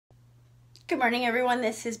Good morning, everyone.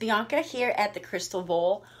 This is Bianca here at the Crystal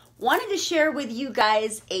Bowl. Wanted to share with you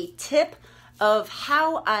guys a tip of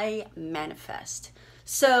how I manifest.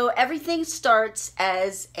 So everything starts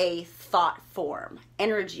as a thought form,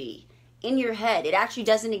 energy in your head. It actually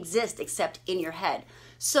doesn't exist except in your head.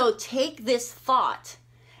 So take this thought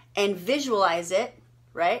and visualize it,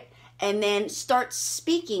 right? And then start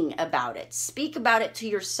speaking about it. Speak about it to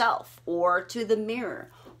yourself or to the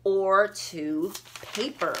mirror or to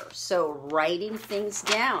paper. So writing things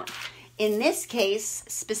down. In this case,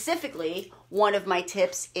 specifically, one of my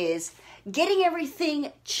tips is getting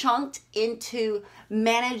everything chunked into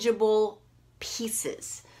manageable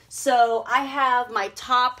pieces. So I have my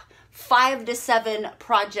top 5 to 7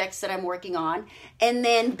 projects that I'm working on, and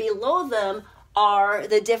then below them are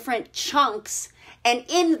the different chunks. And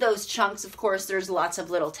in those chunks, of course, there's lots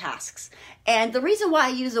of little tasks. And the reason why I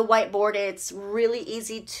use a whiteboard, it's really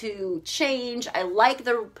easy to change. I like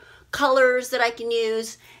the colors that I can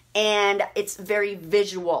use, and it's very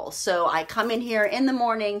visual. So I come in here in the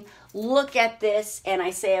morning, look at this, and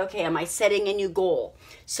I say, okay, am I setting a new goal?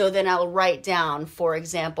 So then I'll write down, for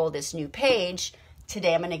example, this new page.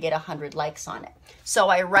 Today I'm going to get 100 likes on it. So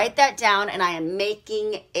I write that down, and I am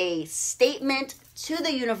making a statement to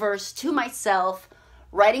the universe, to myself,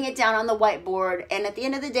 writing it down on the whiteboard, and at the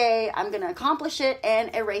end of the day, I'm going to accomplish it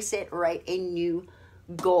and erase it, write a new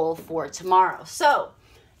goal for tomorrow. So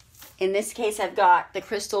in this case, I've got the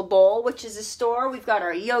Crystal Bowl, which is a store. We've got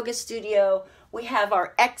our yoga studio. We have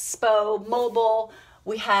our expo mobile.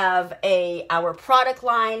 We have our product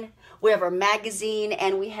line. We have our magazine,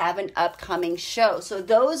 and we have an upcoming show. So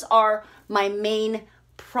those are my main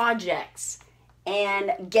projects.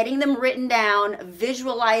 And getting them written down,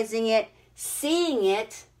 visualizing it, seeing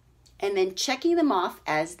it, and then checking them off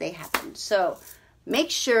as they happen. So make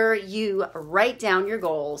sure you write down your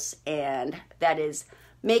goals, and that is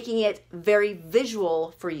making it very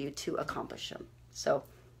visual for you to accomplish them. So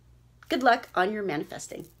good luck on your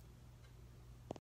manifesting.